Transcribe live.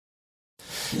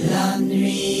La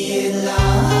nuit est là.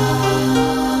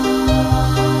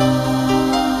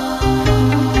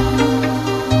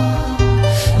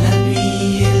 La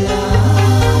nuit est là.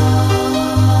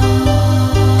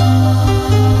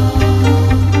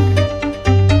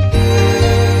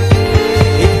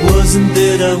 It wasn't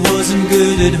that I wasn't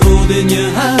good at holding your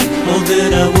hand, or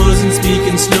that I wasn't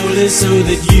speaking slowly so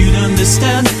that you'd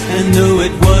understand. And no,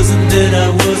 it wasn't that I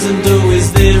wasn't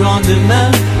always there on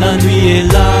demand. La nuit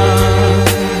est là.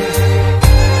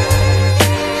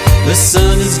 The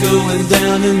sun is going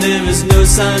down and there is no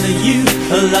sign of you.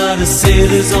 A lot of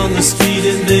sailors on the street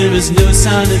and there is no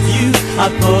sign of you. I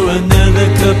pour another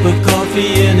cup of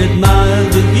coffee and admire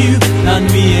the view. La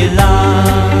nuit est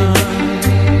là.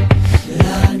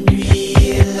 La nuit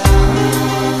est là.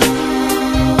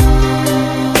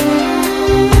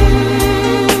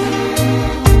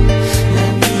 La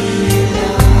nuit est là.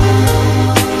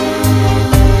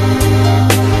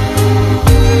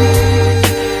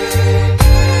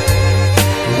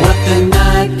 What the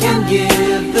night can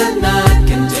give, the night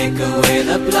can take away.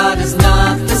 The blood is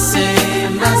not the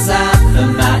same as at the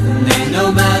matinee.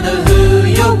 No matter who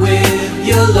you're with,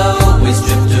 you'll always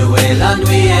drift away. La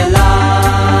nuit est là.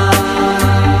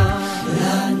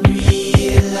 La nuit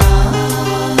est là.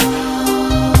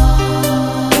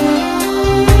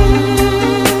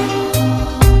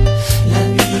 La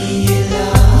nuit est là.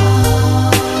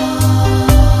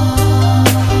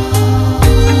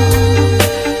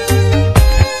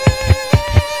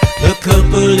 The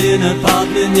couple in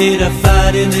apartment ended up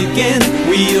fighting again.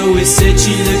 We always said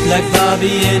she looked like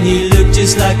Bobby and he looked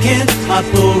just like Ken. I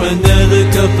pour another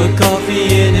cup of coffee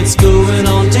and it's going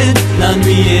on 10. La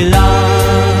nuit est là.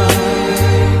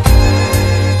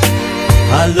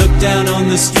 I look down on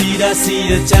the street, I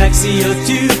see a taxi or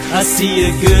two. I see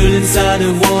a girl inside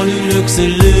of one who looks a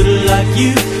little like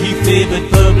you. You favored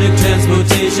public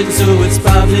transportation, so it's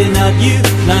probably not you.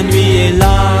 La nuit est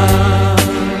là.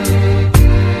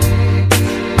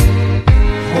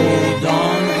 Hold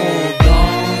on,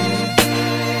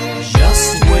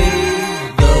 just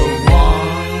wave the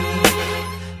wand.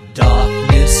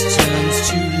 Darkness turns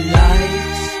to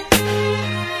light,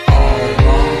 all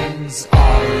wrongs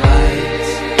are right.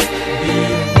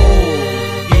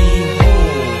 Behold,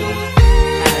 behold,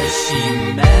 as she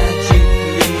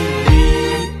magically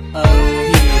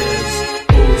reappears.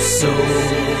 Oh, so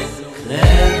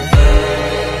clever.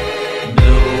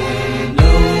 No,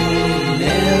 no,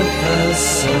 never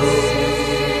so.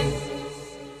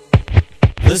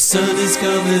 The sun is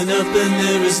coming up and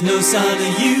there is no sign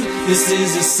of you. This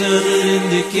is a subtle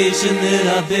indication that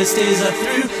our best days are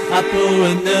through. I pour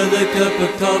another cup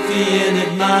of coffee and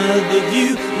admire the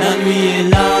view. La nuit est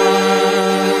là.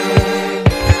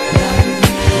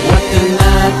 What the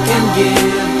night can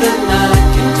give, the night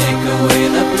can take away.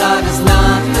 The blood is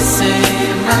not the